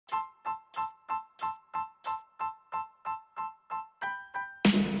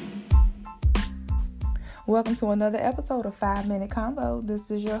Welcome to another episode of 5 Minute Convo. This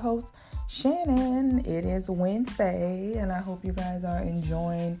is your host, Shannon. It is Wednesday, and I hope you guys are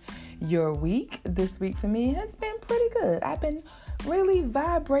enjoying your week. This week for me has been pretty good. I've been really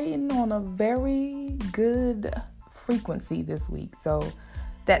vibrating on a very good frequency this week, so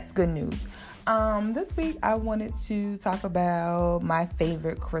that's good news. This week I wanted to talk about my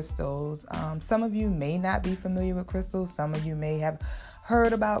favorite crystals. Some of you may not be familiar with crystals. Some of you may have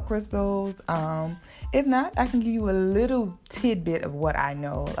heard about crystals. If not, I can give you a little tidbit of what I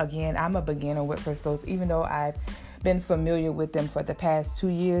know. Again, I'm a beginner with crystals. Even though I've been familiar with them for the past 2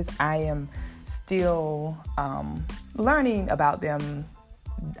 years, I am still learning about them.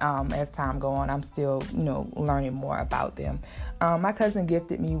 As time go on, I'm still, learning more about them. My cousin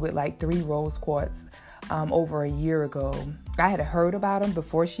gifted me with 3 rose quartz over a year ago. I had heard about them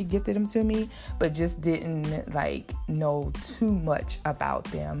before she gifted them to me, but just didn't know too much about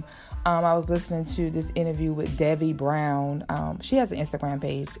them. I was listening to this interview with Devi Brown. She has an Instagram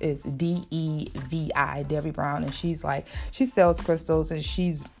page. It's DEVI, Devi Brown, and she sells crystals, and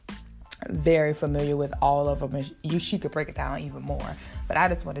she's very familiar with all of them. She could break it down even more. But I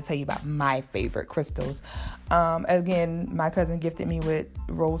just want to tell you about my favorite crystals. Again, my cousin gifted me with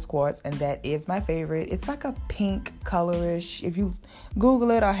rose quartz, and that is my favorite. It's like a pink colorish. If you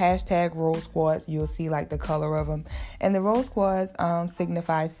Google it or hashtag rose quartz, you'll see the color of them. And the rose quartz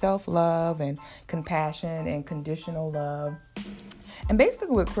signifies self-love and compassion and conditional love. And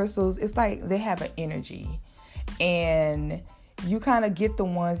basically with crystals, it's they have an energy. And you kind of get the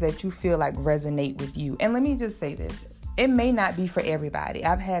ones that you feel resonate with you. And let me just say this. It may not be for everybody.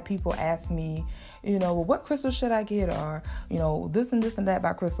 I've had people ask me, what crystal should I get? Or, this and that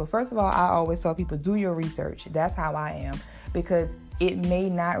about crystal. First of all, I always tell people, do your research. That's how I am. Because it may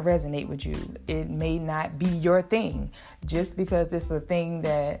not resonate with you. It may not be your thing. Just because it's a thing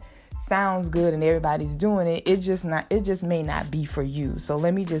that sounds good and everybody's doing it, it just may not be for you. So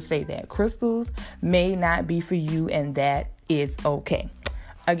let me just say that. Crystals may not be for you, and that is okay.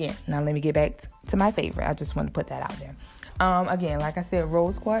 Again, now let me get back to my favorite. I just want to put that out there. Again, like I said,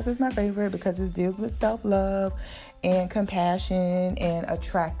 rose quartz is my favorite because it deals with self-love and compassion and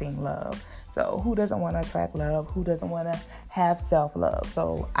attracting love. So who doesn't want to attract love? Who doesn't want to have self-love?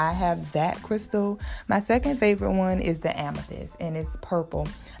 So I have that crystal. My second favorite one is the amethyst, and it's purple.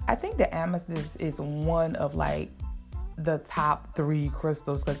 I think the amethyst is one of the top 3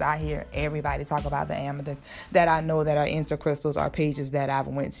 crystals, because I hear everybody talk about the amethyst that I know that are into crystals, or pages that I've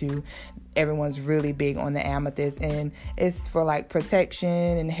went to. Everyone's really big on the amethyst, and it's for protection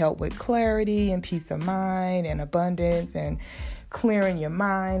and help with clarity and peace of mind and abundance and clearing your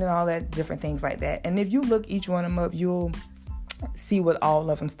mind and all that different things like that. And if you look each one of them up, you'll see what all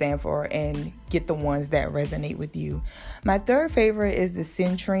of them stand for and get the ones that resonate with you. My third favorite is the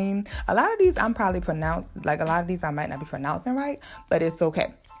citrine. A lot of these I'm probably pronounced, a lot of these I might not be pronouncing right, but it's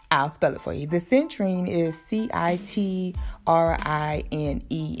okay. I'll spell it for you. The citrine is CITRINE, and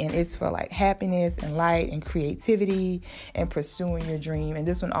it's for happiness and light and creativity and pursuing your dream. And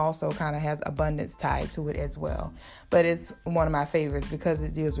this one also kind of has abundance tied to it as well. But it's one of my favorites because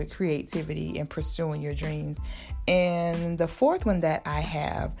it deals with creativity and pursuing your dreams. And the fourth one that I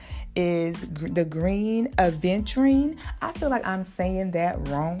have is the green aventurine. I feel like I'm saying that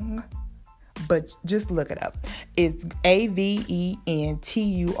wrong, but just look it up. It's AVENTURINE.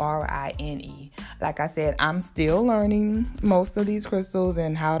 Like I said, I'm still learning most of these crystals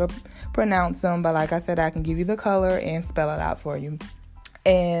and how to pronounce them. But like I said, I can give you the color and spell it out for you.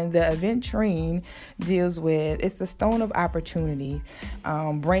 And the aventurine deals with, it's the stone of opportunity,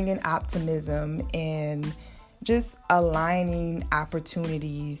 bringing optimism and just aligning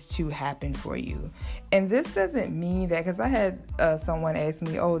opportunities to happen for you. And this doesn't mean that, because I had someone ask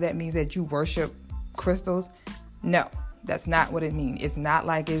me, that means that you worship crystals. No, that's not what it means. It's not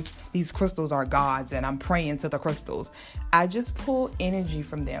these crystals are gods and I'm praying to the crystals. I just pull energy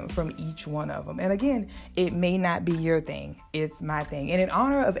from them, from each one of them. And again, it may not be your thing. It's my thing. And in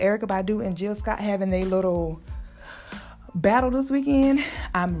honor of Erykah Badu and Jill Scott having their little battle this weekend,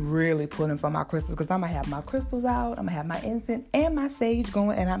 I'm really pulling for my crystals, because I'm gonna have my crystals out, I'm gonna have my incense and my sage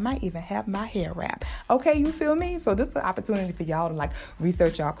going, and I might even have my hair wrap. Okay, you feel me? So this is an opportunity for y'all to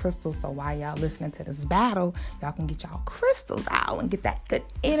research y'all crystals, so while y'all listening to this battle, y'all can get y'all crystals out and get that good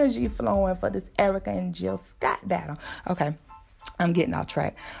energy flowing for this Erykah and Jill Scott battle. Okay, I'm getting off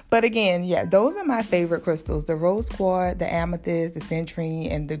track. But again, those are my favorite crystals: the rose quartz, the amethyst, the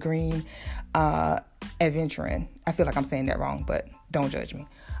citrine, and the green aventurine. I feel like I'm saying that wrong, but don't judge me.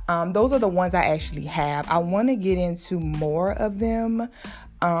 Those are the ones I actually have. I want to get into more of them.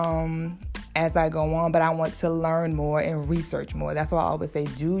 as I go on, but I want to learn more and research more. That's why I always say,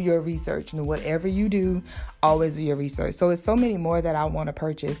 do your research. And whatever you do, always do your research. So it's so many more that I want to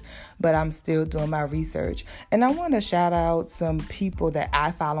purchase, but I'm still doing my research. And I want to shout out some people that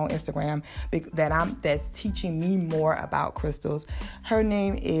I follow on Instagram that's teaching me more about crystals. Her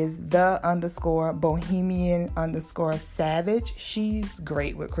name is _Bohemian_Savage. She's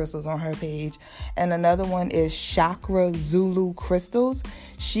great with crystals on her page. And another one is Chakra Zulu Crystals.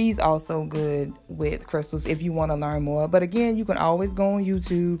 She's also good with crystals if you want to learn more. But again, you can always go on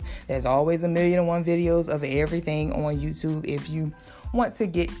YouTube. There's always 1,000,001 videos of everything on YouTube if you want to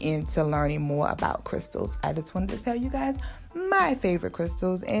get into learning more about crystals. I just wanted to tell you guys my favorite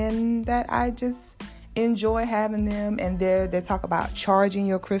crystals and that I just enjoy having them. And they talk about charging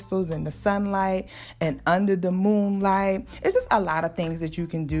your crystals in the sunlight and under the moonlight. It's just a lot of things that you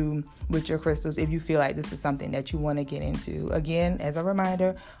can do with your crystals if you feel like this is something that you want to get into. Again, as a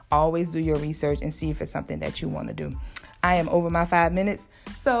reminder, always do your research and see if it's something that you want to do. I am over my 5 minutes,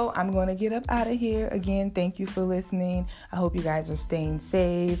 so I'm going to get up out of here. Again, thank you for listening. I hope you guys are staying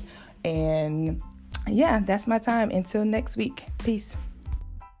safe. And yeah, that's my time. Until next week. Peace.